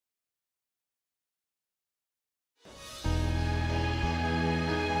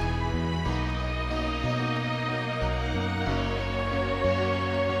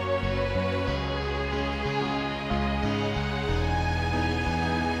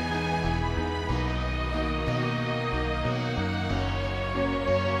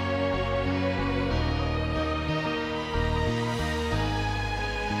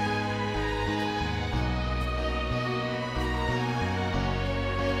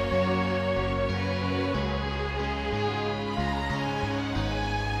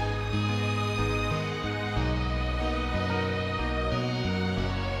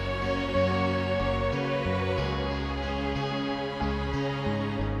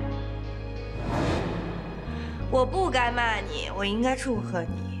我不该骂你，我应该祝贺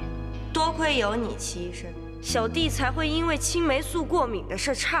你。多亏有你，齐医生，小弟才会因为青霉素过敏的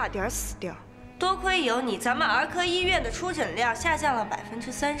事差点死掉。多亏有你，咱们儿科医院的出诊量下降了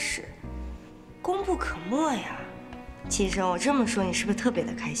30%，功不可没呀。齐医生，我这么说，你是不是特别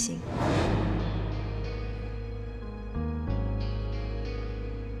的开心？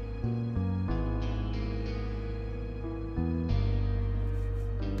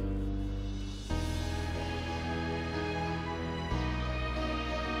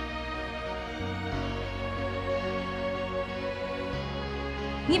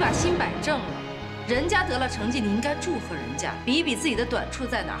 你把心摆正了，人家得了成绩，你应该祝贺人家，比一比自己的短处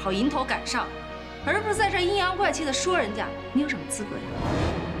在哪儿，好迎头赶上，而不是在这阴阳怪气的说人家，你有什么资格呀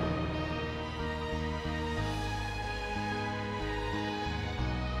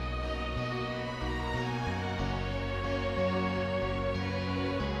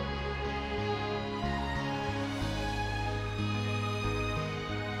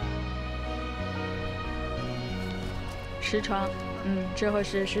？10床。 之后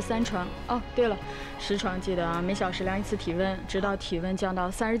是13床。哦，对了，10床记得啊，每小时量1次体温，直到体温降到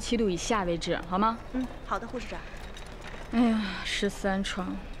37度以下为止，好吗？好的，护士长。哎呀，13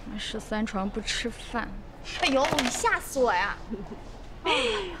床不吃饭。哎呦，你吓死我呀！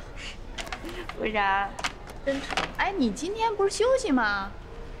护士长，真丑。哎，你今天不是休息吗？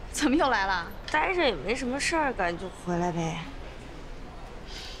怎么又来了？待着也没什么事儿干，就回来呗。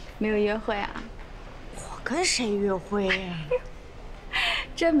没有约会啊？我跟谁约会呀？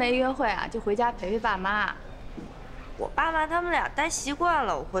真没约会啊，就回家陪陪爸妈。我爸妈他们俩待习惯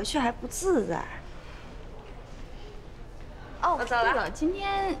了，我回去还不自在。哦，我走了。对了，今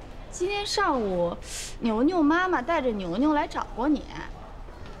天上午，牛牛妈妈带着牛牛来找过你。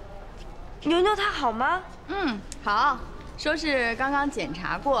牛牛他好吗？好，说是刚刚检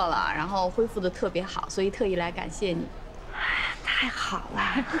查过了，然后恢复的特别好，所以特意来感谢你。哎，太好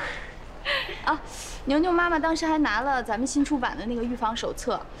了。啊，牛牛妈妈当时还拿了咱们新出版的那个预防手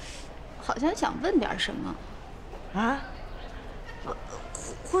册，好像想问点什么。啊？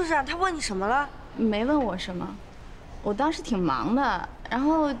护士长，他问你什么了？没问我什么，我当时挺忙的，然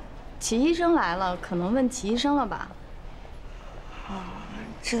后齐医生来了，可能问齐医生了吧。哦，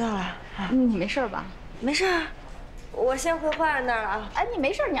知道了。你没事吧？没事，我先回患者那儿了啊。哎，你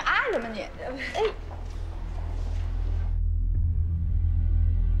没事，你啊什么你？哎。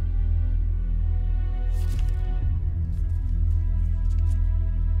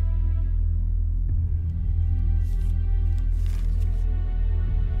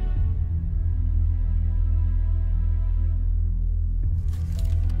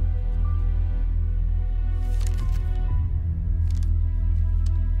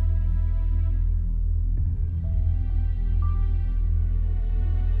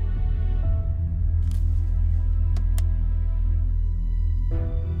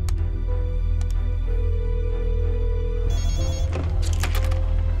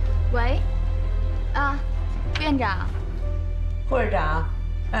 喂，啊，副院长，护士长，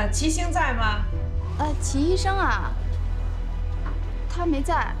齐星在吗？齐医生啊，他没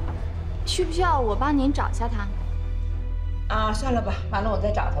在，需不需要我帮您找一下他？啊，算了吧，完了我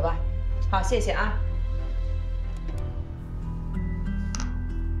再找他吧。好，谢谢啊。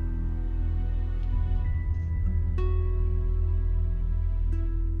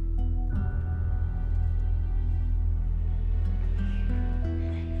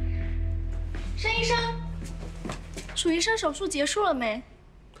申医生，楚医生手术结束了没？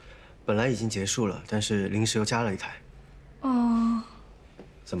本来已经结束了，但是临时又加了一台。哦。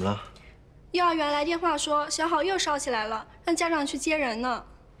怎么了？幼儿园来电话说小好又烧起来了，让家长去接人呢。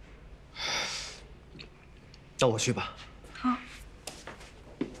那我去吧。好。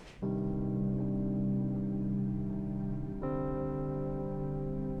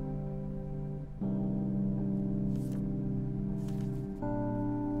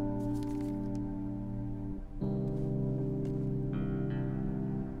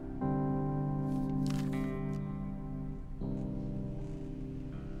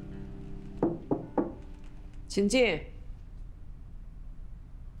请进。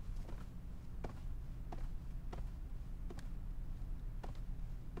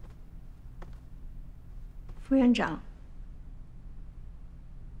副院长，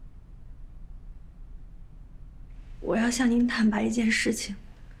我要向您坦白一件事情。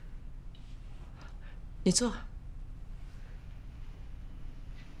你坐。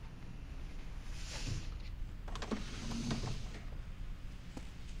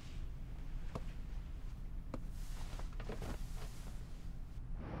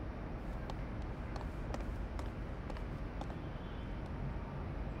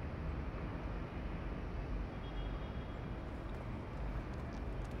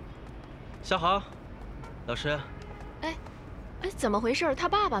小好，老师。哎，怎么回事？他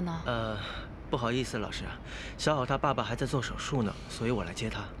爸爸呢？不好意思，老师，小好他爸爸还在做手术呢，所以我来接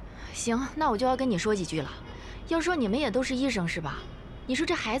他。行，那我就要跟你说几句了。要说你们也都是医生是吧？你说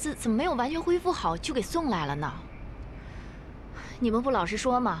这孩子怎么没有完全恢复好就给送来了呢？你们不老实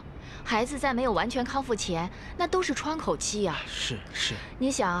说吗？孩子在没有完全康复前，那都是窗口期呀。是。你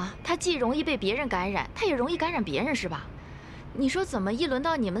想啊，他既容易被别人感染，他也容易感染别人是吧？你说怎么一轮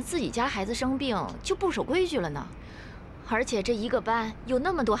到你们自己家孩子生病就不守规矩了呢？而且这一个班有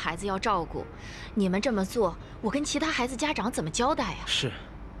那么多孩子要照顾，你们这么做，我跟其他孩子家长怎么交代呀？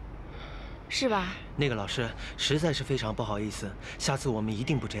是吧？那个老师实在是非常不好意思，下次我们一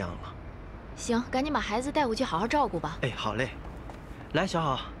定不这样了。行，赶紧把孩子带回去好好照顾吧。哎，好嘞。来，小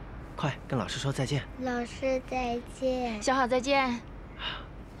好，快跟老师说再见。老师再见。小好再见。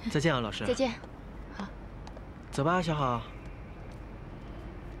再见啊，老师。再见。好，走吧，小好。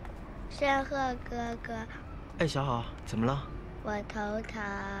申鹤哥哥。哎，小好，怎么了？我头疼。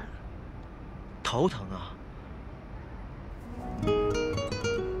头疼啊？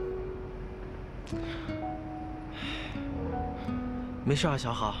没事啊，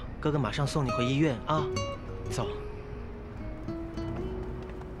小好，哥哥马上送你回医院啊。走。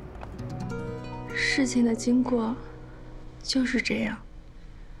事情的经过就是这样。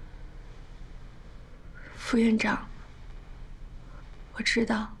副院长，我知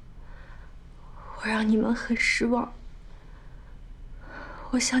道我让你们很失望，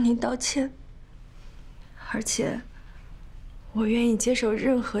我向您道歉，而且我愿意接受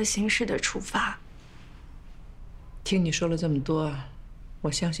任何形式的处罚。听你说了这么多，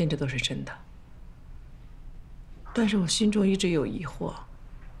我相信这都是真的。但是我心中一直有疑惑，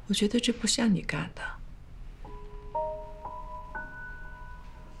我觉得这不像你干的。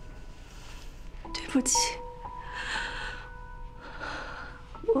对不起，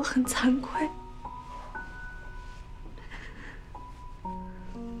我很惭愧。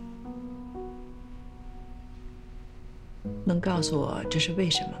能告诉我这是为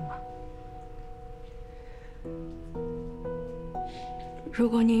什么吗？如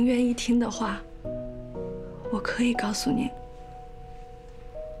果您愿意听的话，我可以告诉您。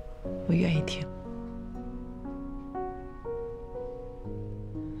我愿意听。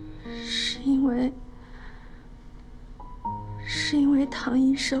是因为唐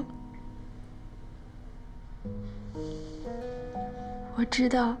医生。我知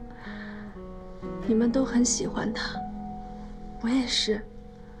道你们都很喜欢他，我也是。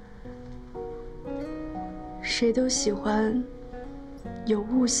谁都喜欢有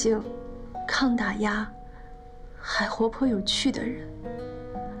悟性、抗打压，还活泼有趣的人。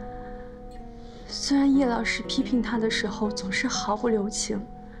虽然叶老师批评他的时候总是毫不留情，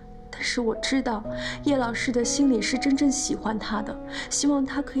但是我知道叶老师的心里是真正喜欢他的，希望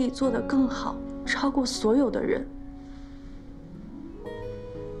他可以做得更好，超过所有的人。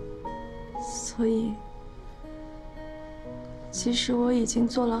所以，其实我已经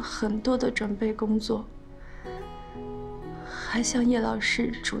做了很多的准备工作，还向叶老师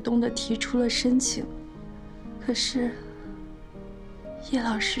主动地提出了申请。可是，叶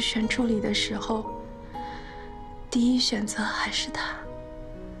老师选助理的时候，第一选择还是他。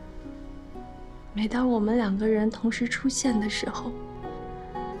每当我们两个人同时出现的时候，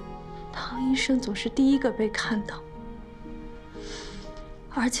唐医生总是第一个被看到。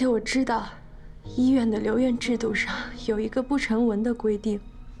而且我知道，医院的留院制度上有一个不成文的规定：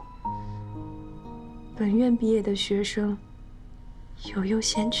本院毕业的学生有优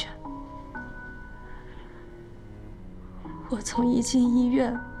先权。我从一进医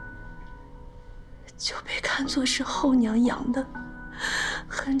院就被看作是后娘养的，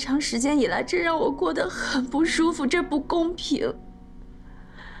很长时间以来，这让我过得很不舒服，这不公平。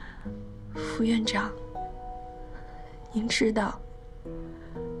副院长，您知道，我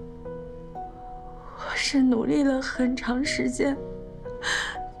是努力了很长时间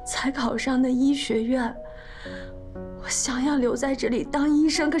才考上的医学院，我想要留在这里当医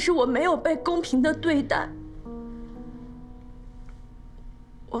生，可是我没有被公平的对待。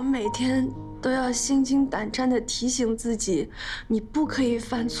我每天都要心惊胆战地提醒自己，你不可以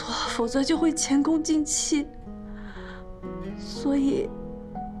犯错，否则就会前功尽弃。所以，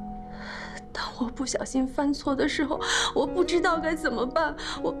当我不小心犯错的时候，我不知道该怎么办，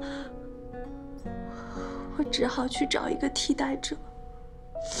我只好去找一个替代者。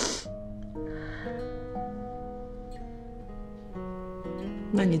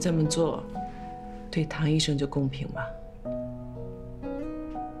那你这么做，对唐医生就公平吗？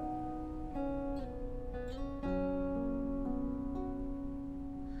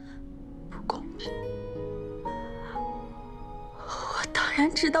不公平。我当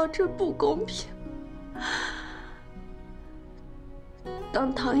然知道这不公平。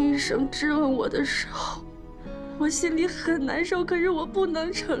当唐医生质问我的时候，我心里很难受，可是我不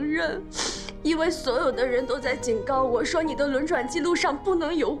能承认，因为所有的人都在警告我说你的轮转记录上不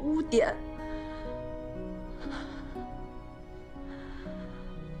能有污点。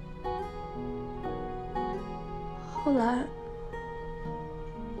后来，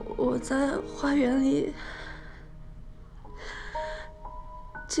我在花园里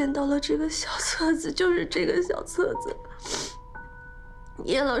见到了这个小册子，就是这个小册子。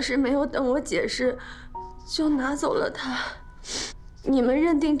叶老师没有等我解释，就拿走了它。你们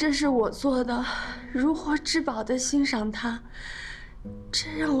认定这是我做的，如获至宝的欣赏它，这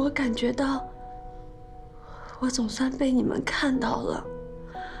让我感觉到，我总算被你们看到了。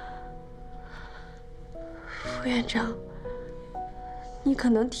副院长，你可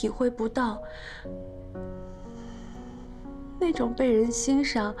能体会不到那种被人欣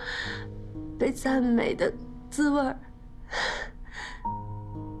赏、被赞美的滋味儿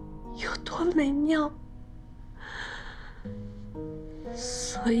有多美妙。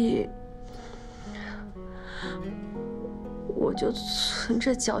所以，我就存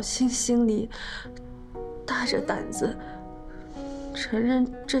着侥幸心理，大着胆子承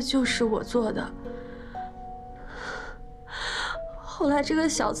认这就是我做的。后来这个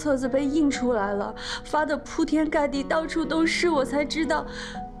小册子被印出来了，发得铺天盖地，到处都是，我才知道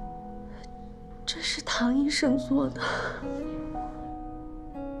这是唐医生做的。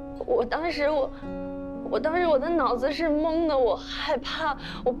当时我的脑子是懵的，我害怕，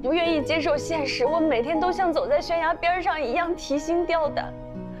我不愿意接受现实，我每天都像走在悬崖边上一样提心吊胆。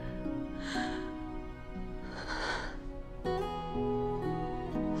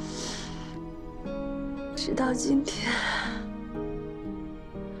直到今天，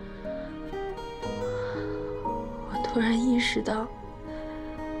我突然意识到，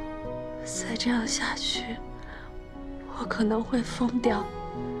再这样下去，我可能会疯掉。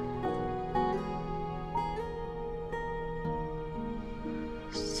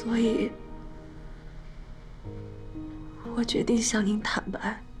所以，我决定向您坦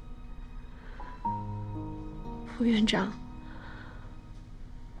白，副院长，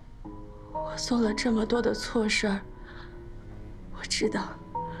我做了这么多的错事儿，我知道，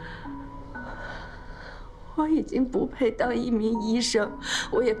我已经不配当一名医生，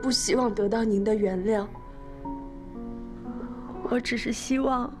我也不希望得到您的原谅。我只是希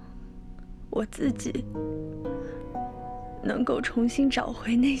望我自己能够重新找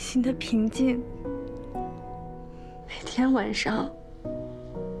回内心的平静，每天晚上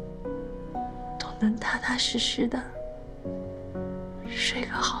都能踏踏实实的睡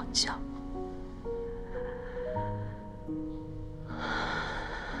个好觉。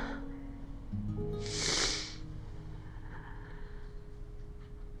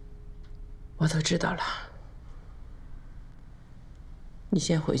我都知道了，你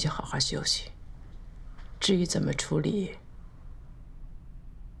先回去好好休息。至于怎么处理，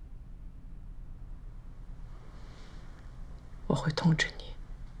我会通知你。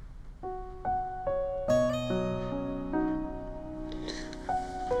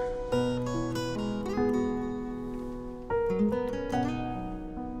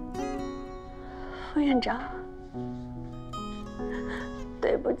副院长，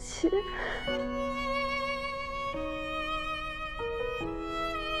对不起。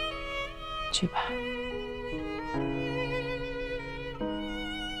去吧。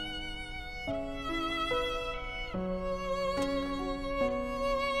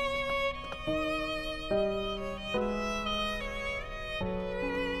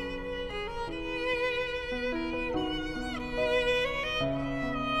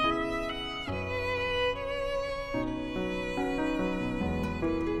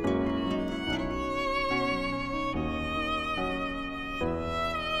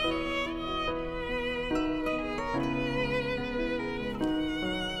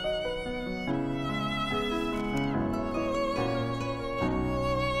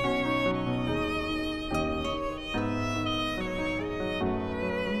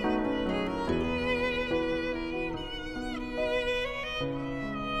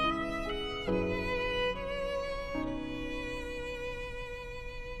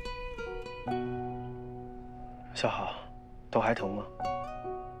小好，头还疼吗？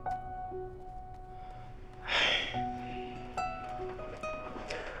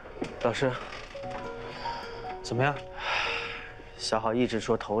老师，怎么样？小好一直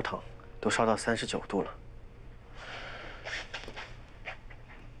说头疼，都烧到39度了。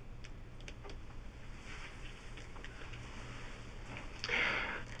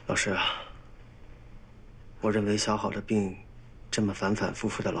老师啊，我认为小好的病这么反反复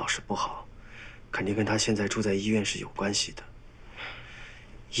复的老是不好，肯定跟他现在住在医院是有关系的。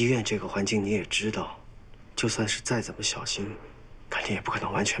医院这个环境你也知道，就算是再怎么小心，肯定也不可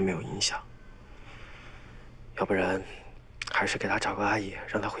能完全没有影响。要不然，还是给他找个阿姨，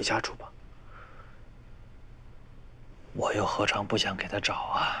让他回家住吧。我又何尝不想给他找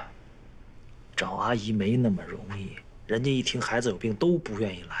啊？找阿姨没那么容易，人家一听孩子有病都不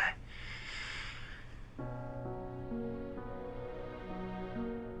愿意来。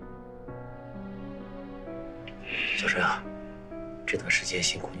小陈啊，这段时间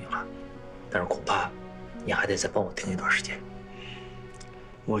辛苦你了，但是恐怕你还得再帮我盯一段时间。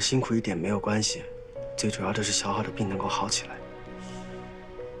我辛苦一点没有关系，最主要的是小好的病能够好起来。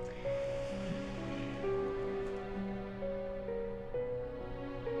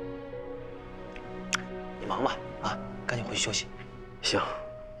你忙吧，啊，赶紧回去休息。行，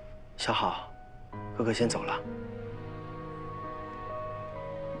小好，哥哥先走了。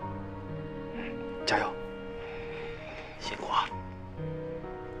加油！辛苦啊！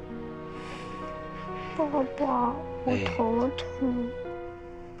爸爸，我头疼。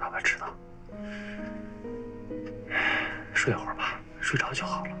爸爸知道。睡会儿吧，睡着就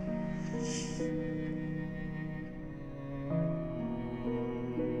好了。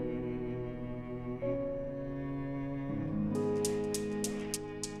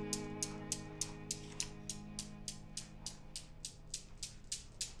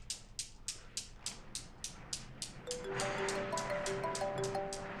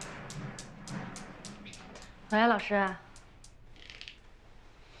喂，老师。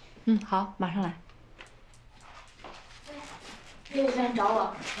好，马上来。叶先生找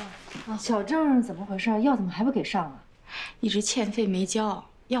我。小郑怎么回事？药怎么还不给上啊？一直欠费没交，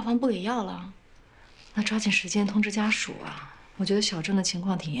药房不给药了。那抓紧时间通知家属啊！我觉得小郑的情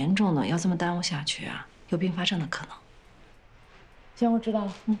况挺严重的，要这么耽误下去啊，有并发症的可能。行，我知道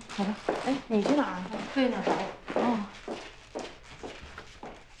了。好的。哎，你去哪儿啊？对呢，找我。哦。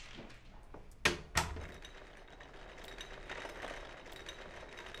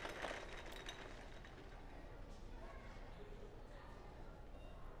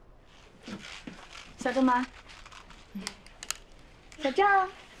小郑妈，小郑，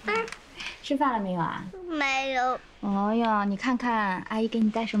吃饭了没有啊？没有。哦哟，你看看阿姨给你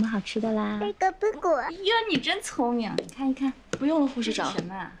带什么好吃的啦？这个苹果。哟，你真聪明，你看一看。不用了，护士长。什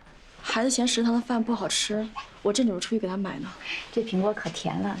么啊？孩子嫌食堂的饭不好吃，我正准备出去给他买呢。这苹果可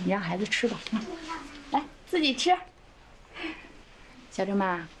甜了，你让孩子吃吧。来，自己吃。小郑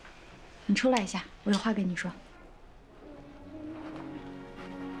妈，你出来一下，我有话跟你说。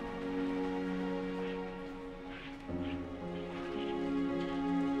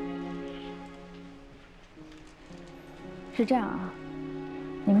是这样啊，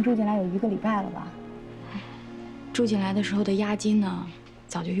你们住进来有1个礼拜了吧？住进来的时候的押金呢，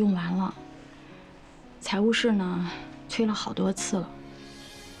早就用完了。财务室呢，催了好多次了。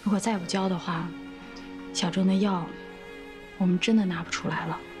如果再不交的话，小郑的药，我们真的拿不出来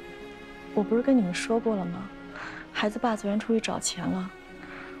了。我不是跟你们说过了吗？孩子爸昨天出去找钱了。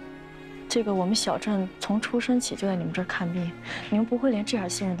这个我们小郑从出生起就在你们这儿看病，你们不会连这点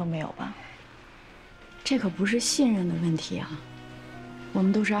信任都没有吧？这可不是信任的问题啊，我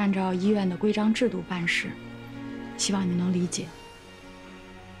们都是按照医院的规章制度办事，希望你能理解。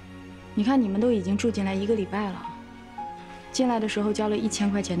你看，你们都已经住进来1个礼拜了，进来的时候交了1000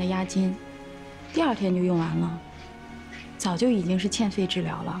块钱的押金，第2天就用完了，早就已经是欠费治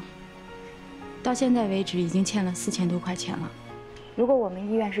疗了。到现在为止，已经欠了4000多块钱了。如果我们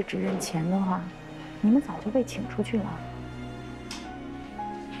医院是只认钱的话，你们早就被请出去了。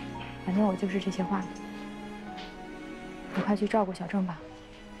反正我就是这些话。你快去照顾小郑吧。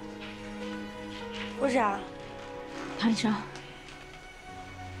部长，唐医生，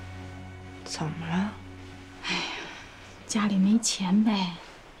怎么了？哎呀，家里没钱呗。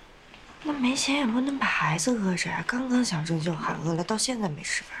那没钱也不能把孩子饿着呀！刚刚小郑就喊饿了，到现在没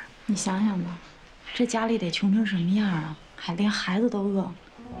吃饭。你想想吧，这家里得穷成什么样啊？还连孩子都饿。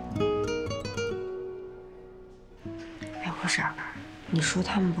哎，部长，你说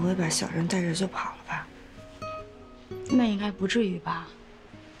他们不会把小郑带着就跑了吧？那应该不至于吧？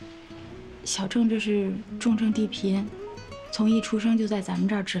小郑这是重症地贫，从一出生就在咱们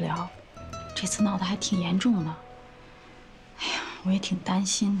这儿治疗，这次闹得还挺严重的。哎呀，我也挺担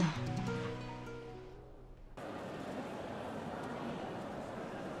心的。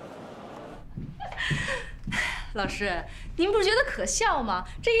老师，您不是觉得可笑吗？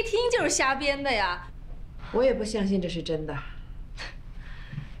这一听就是瞎编的呀！我也不相信这是真的。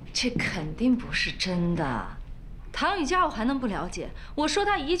这肯定不是真的。唐雨佳我还能不了解？我说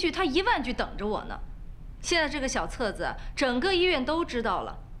他1句，他1万句等着我呢。现在这个小册子，整个医院都知道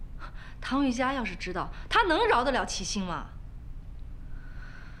了。唐雨佳要是知道，他能饶得了齐心吗？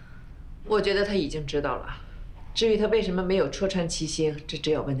我觉得他已经知道了。至于他为什么没有戳穿齐心，这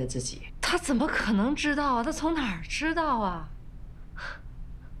只有问他自己。他怎么可能知道啊？他从哪儿知道啊？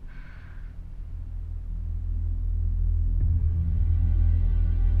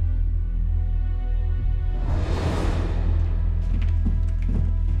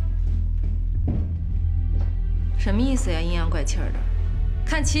什么意思呀？阴阳怪气儿的。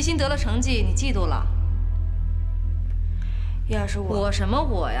看齐心得了成绩，你嫉妒了？要是我什么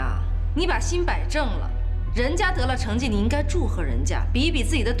我呀？你把心摆正了，人家得了成绩，你应该祝贺人家，比一比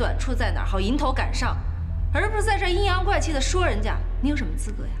自己的短处在哪儿，好迎头赶上，而不是在这阴阳怪气的说人家。你有什么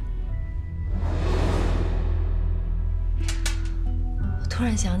资格呀？我突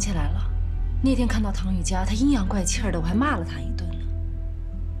然想起来了，那天看到唐雨佳，她阴阳怪气儿的，我还骂了她一顿呢。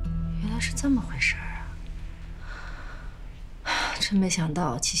原来是这么回事儿。真没想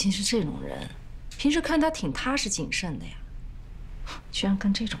到齐心是这种人，平时看他挺踏实谨慎的呀，居然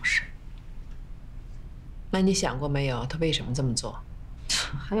干这种事。那你想过没有，他为什么这么做？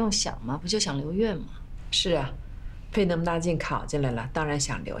还用想吗？不就想留院吗？是啊，费那么大劲考进来了，当然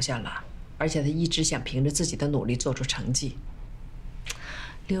想留下了，而且他一直想凭着自己的努力做出成绩。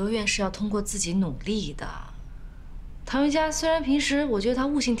留院是要通过自己努力的。唐瑜佳虽然平时我觉得他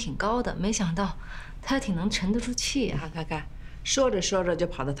悟性挺高的，没想到他还挺能沉得住气呀。看。说着说着就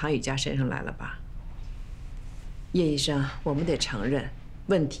跑到唐雨佳身上来了吧？叶医生，我们得承认，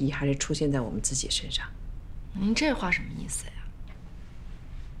问题还是出现在我们自己身上。您这话什么意思呀？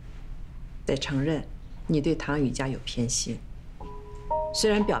得承认，你对唐雨佳有偏心。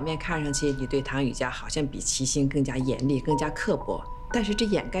虽然表面看上去你对唐雨佳好像比齐心更加严厉、更加刻薄，但是这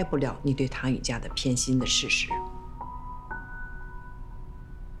掩盖不了你对唐雨佳的偏心的事实。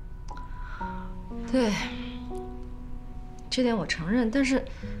对。这点我承认，但是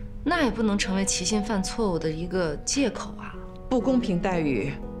那也不能成为齐心犯错误的一个借口啊！不公平待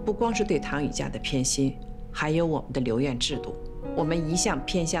遇不光是对唐雨佳的偏心，还有我们的留院制度。我们一向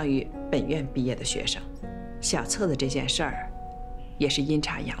偏向于本院毕业的学生。小册子这件事儿，也是阴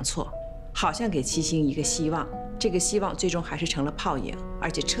差阳错，好像给齐心一个希望，这个希望最终还是成了泡影，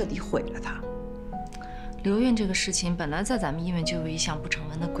而且彻底毁了他。留院这个事情本来在咱们医院就有一项不成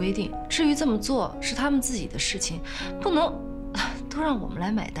文的规定，至于这么做是他们自己的事情，不能都让我们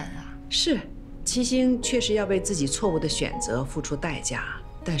来买单啊。是，齐心确实要为自己错误的选择付出代价，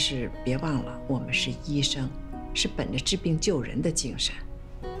但是别忘了，我们是医生，是本着治病救人的精神。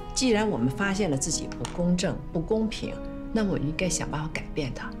既然我们发现了自己不公正、不公平，那我们应该想办法改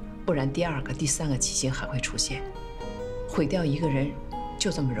变它，不然第二个、第三个齐心还会出现。毁掉一个人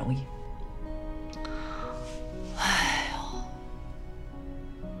就这么容易。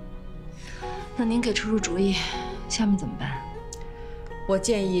那您给出主意，下面怎么办？我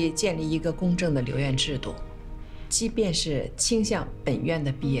建议建立一个公正的留院制度，即便是倾向本院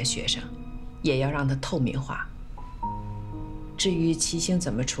的毕业学生，也要让它透明化。至于齐心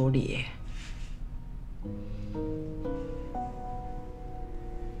怎么处理，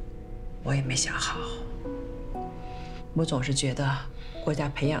我也没想好。我总是觉得国家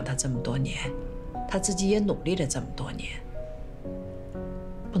培养他这么多年，他自己也努力了这么多年，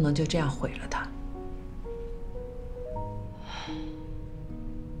不能就这样毁了他。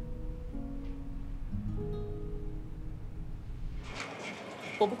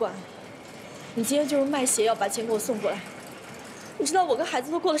我不管，你今天就是卖血要把钱给我送过来。你知道我跟孩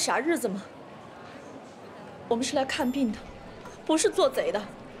子都过的啥日子吗？我们是来看病的，不是做贼的。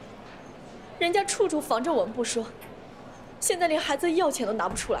人家处处防着我们不说，现在连孩子的药钱都拿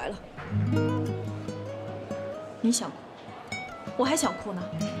不出来了。你想哭，我还想哭呢，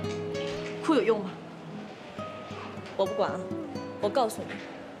哭有用吗？我不管啊，我告诉你，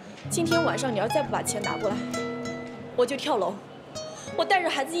今天晚上你要再不把钱拿过来，我就跳楼。我带着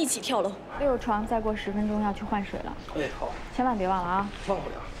孩子一起跳楼。6床，再过10分钟要去换水了。哎，好，千万别忘了啊！忘不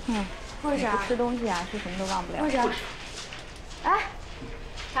了。为啥？不吃东西啊，是什么都忘不了。为啥？哎，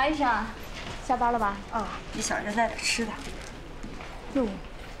唐医生，下班了吧？啊，你小人带点吃的。哟，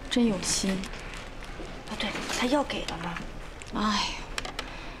真有心。哦，对，他药给了吗？哎呀，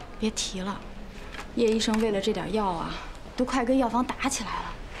别提了，叶医生为了这点药啊，都快跟药房打起来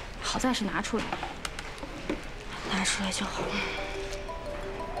了。好在是拿出来了。拿出来就好了。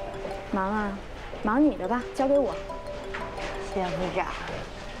忙啊，忙你的吧，交给我。谢部长。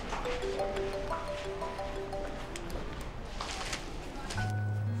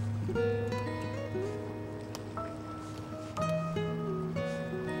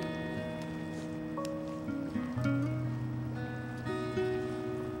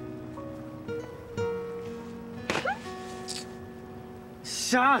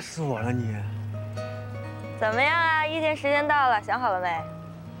吓死我了你！怎么样啊？意见时间到了，想好了没？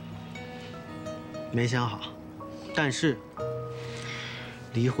没想好，但是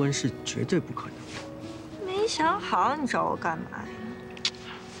离婚是绝对不可能的。没想好，你找我干嘛呀？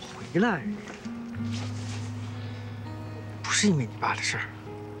回来，不是因为你爸的事儿。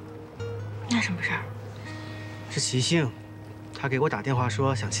那什么事儿？是齐兴，他给我打电话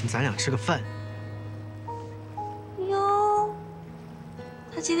说想请咱俩吃个饭。哟，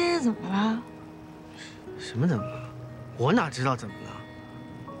他今天是怎么了？什么怎么了？我哪知道怎么了？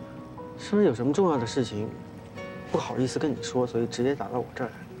是不是有什么重要的事情，不好意思跟你说，所以直接打到我这儿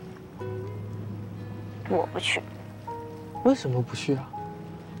来？我不去。为什么不去啊？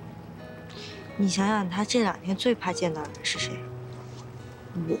你想想，他这2天最怕见到的人是谁？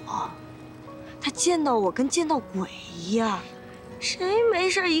我。他见到我跟见到鬼一样，谁没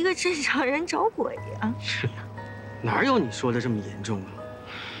事一个正常人找鬼呀？哪有你说的这么严重啊？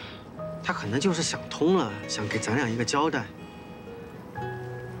他可能就是想通了，想给咱俩一个交代。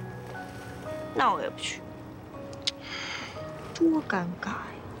那我也不去，多尴尬呀！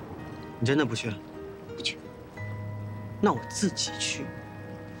你真的不去？不去。那我自己去。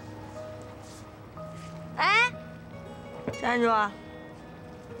哎，站住！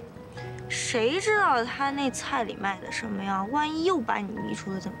谁知道他那菜里卖的什么呀？万一又把你迷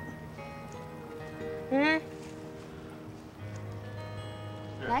出了怎么办？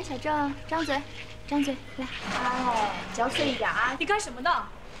来，小郑，张嘴，张嘴，来，哎，嚼碎一点啊！你干什么呢？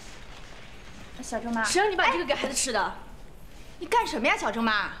小郑妈，谁让你把这个给孩子吃的？你干什么呀，小郑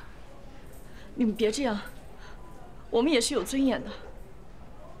妈？你们别这样，我们也是有尊严的。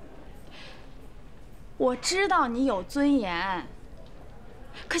我知道你有尊严。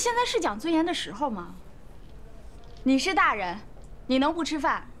可现在是讲尊严的时候吗？你是大人，你能不吃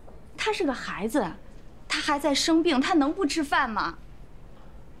饭？他是个孩子，他还在生病，他能不吃饭吗？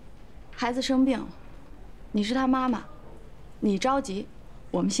孩子生病，你是他妈妈，你着急，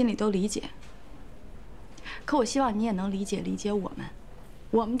我们心里都理解。可我希望你也能理解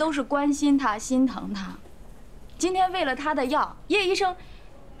我们都是关心他、心疼他。今天为了他的药，叶医生，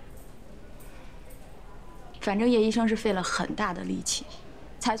反正叶医生是费了很大的力气。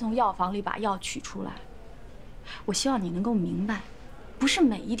才从药房里把药取出来。我希望你能够明白，不是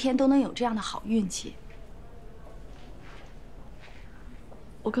每一天都能有这样的好运气。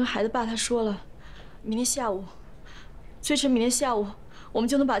我跟孩子爸他说了，明天下午，最迟明天下午，我们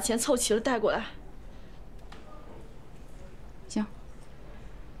就能把钱凑齐了带过来。行，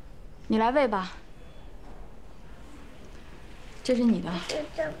你来喂吧。这是你的，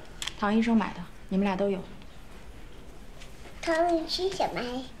唐医生买的，你们俩都有。唐医生什么？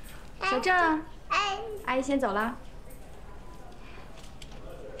小郑，阿姨先走了。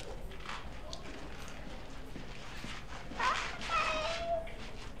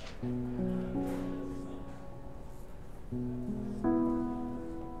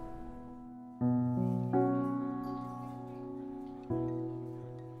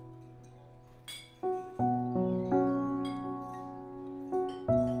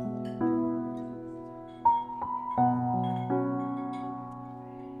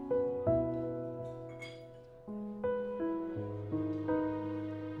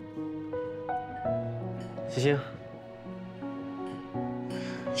齐星，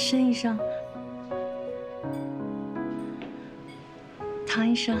申医生，唐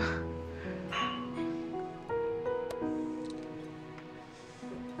医生，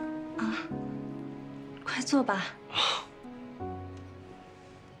啊，快坐吧。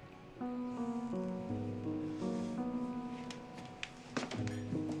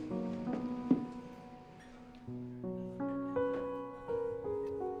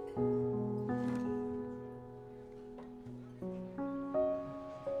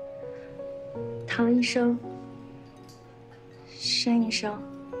唐医生，申医生，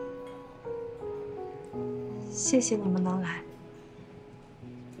谢谢你们能来。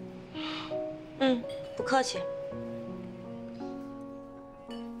不客气。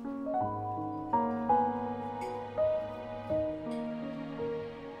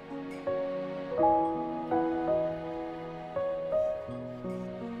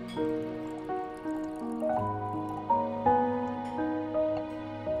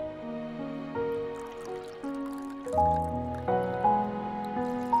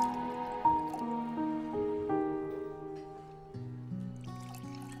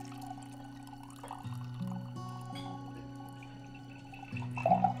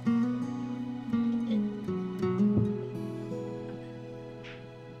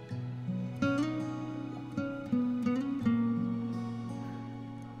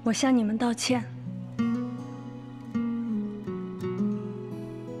我向你们道歉。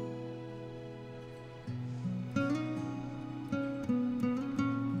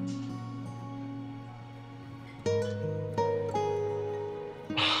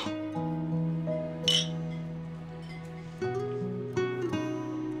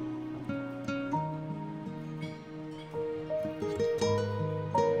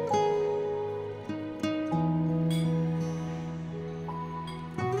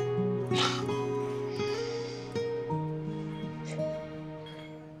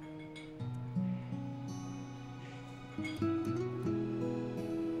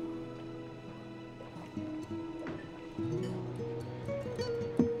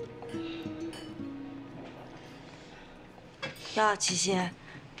呀，七星，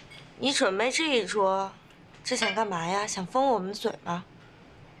你准备这一桌，这想干嘛呀？想封我们嘴吗？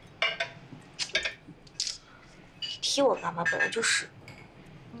你踢我干嘛？本来就是。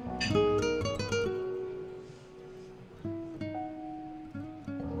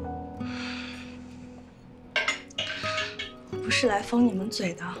我不是来封你们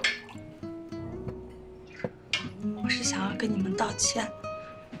嘴的，我是想要跟你们道歉，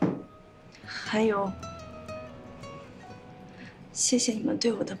还有。 谢谢你们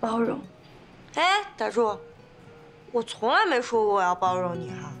对我的包容。哎，打住！我从来没说过我要包容你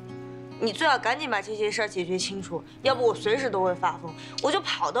哈，你最好赶紧把这些事儿解决清楚，要不我随时都会发疯，我就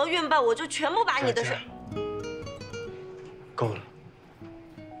跑到院办，我就全部把你的事。够了。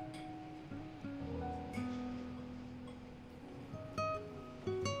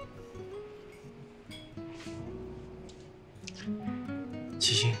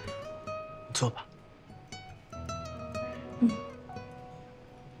七星，你坐吧。嗯。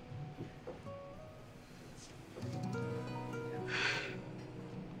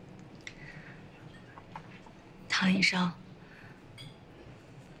 唐医生，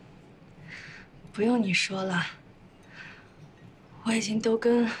不用你说了，我已经都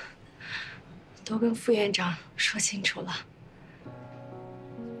跟副院长说清楚了。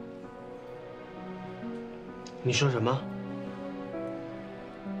你说什么？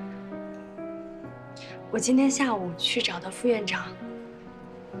我今天下午去找到副院长，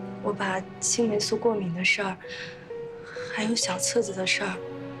我把青霉素过敏的事儿，还有小册子的事儿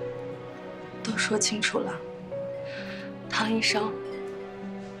都说清楚了。 唐医生，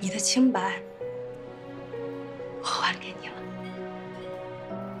你的清白我还给你了，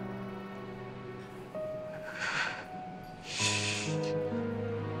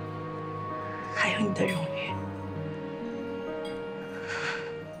还有你的荣誉。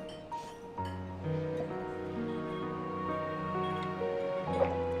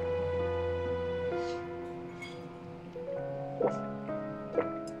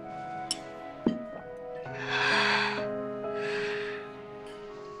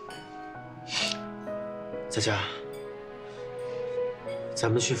佳佳，咱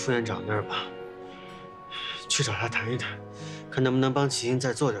们去副院长那儿吧，去找他谈一谈，看能不能帮齐英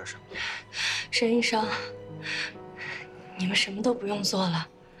再做点什么。沈医生，你们什么都不用做了，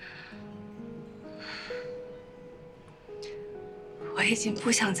我已经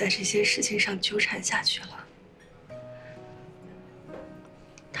不想在这些事情上纠缠下去了。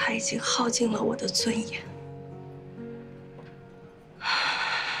他已经耗尽了我的尊严。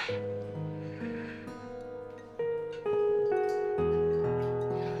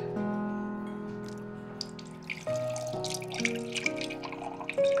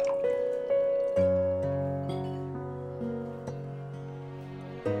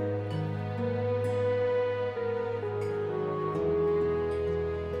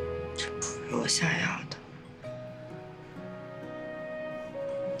 我想要的，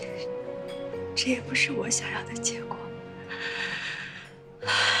这也不是我想要的结果。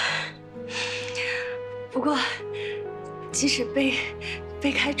不过，即使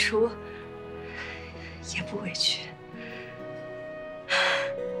被开除，也不委屈。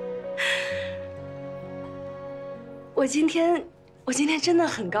我今天真的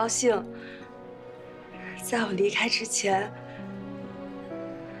很高兴，在我离开之前。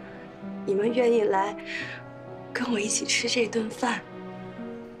 你们愿意来跟我一起吃这顿饭，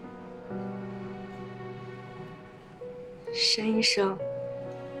沈医生，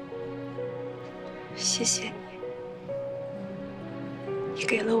谢谢你，你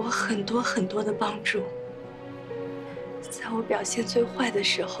给了我很多很多的帮助，在我表现最坏的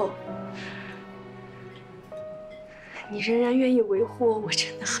时候，你仍然愿意维护我，我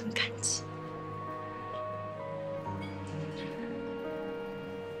真的很感激。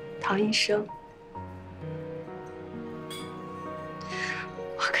 唐医生，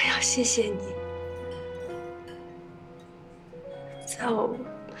我可要谢谢你，在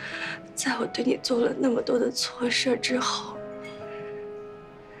我对你做了那么多的错事之后，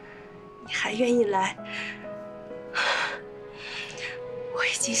你还愿意来，我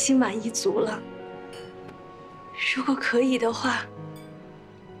已经心满意足了。如果可以的话，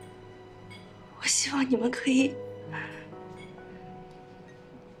我希望你们可以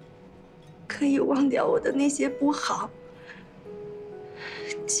忘掉我的那些不好，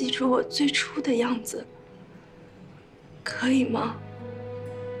记住我最初的样子，可以吗？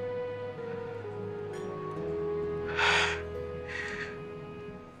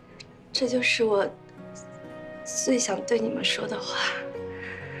这就是我最想对你们说的话。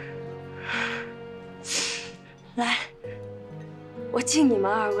来，我敬你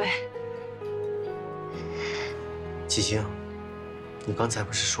们二位。齐星，你刚才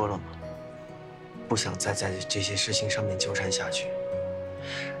不是说了吗？不想再在这些事情上面纠缠下去。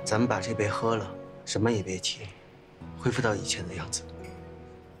咱们把这杯喝了，什么也别提，恢复到以前的样子。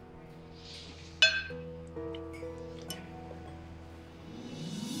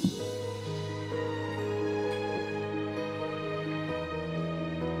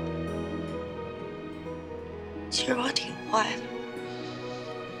其实我挺坏的。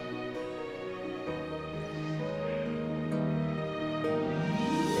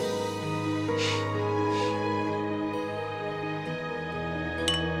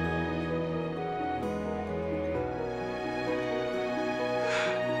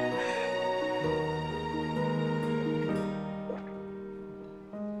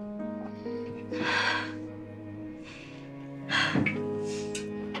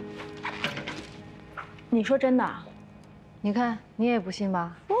 你说真的？你看你也不信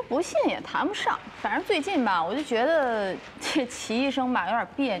吧？我不信也谈不上，反正最近吧，我就觉得这齐医生吧有点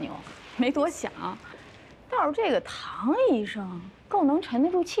别扭，没多想。倒是这个唐医生够能沉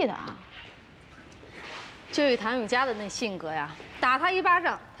得住气的啊。就以唐永嘉的那性格呀，打他一巴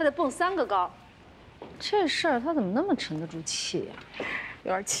掌，他得蹦3个高。这事儿他怎么那么沉得住气呀？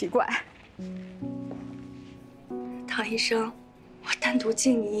有点奇怪。唐医生，我单独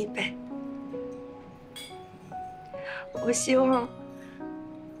敬你一杯。 我希望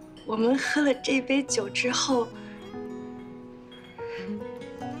我们喝了这杯酒之后，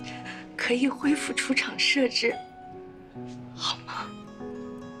可以恢复出厂设置，好吗？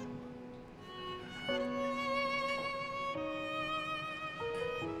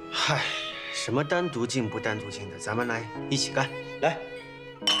嗨，什么单独敬不单独敬的，咱们来一起干，来。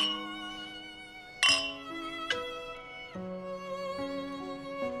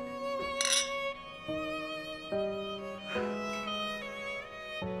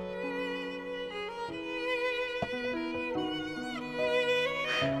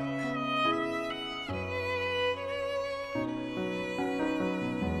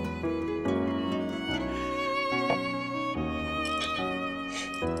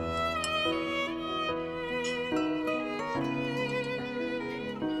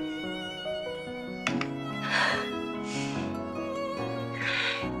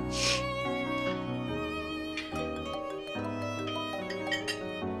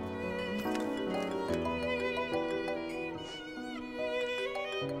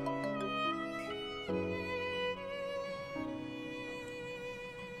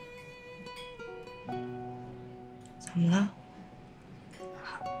 怎么了？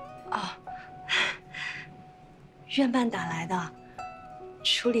哦，院办打来的，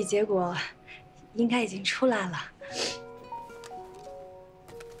处理结果应该已经出来了。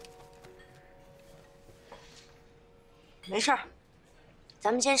没事儿，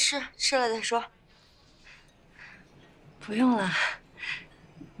咱们先吃，吃了再说。不用了，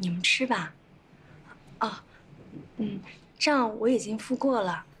你们吃吧。哦，账我已经付过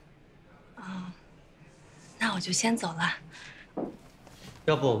了。那我就先走了。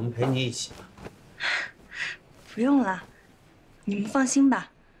要不我们陪你一起吧？不用了，你们放心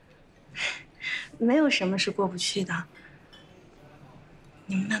吧。没有什么是过不去的。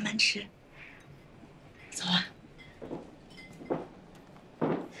你们慢慢吃。走了。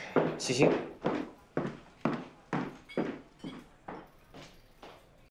喜欣，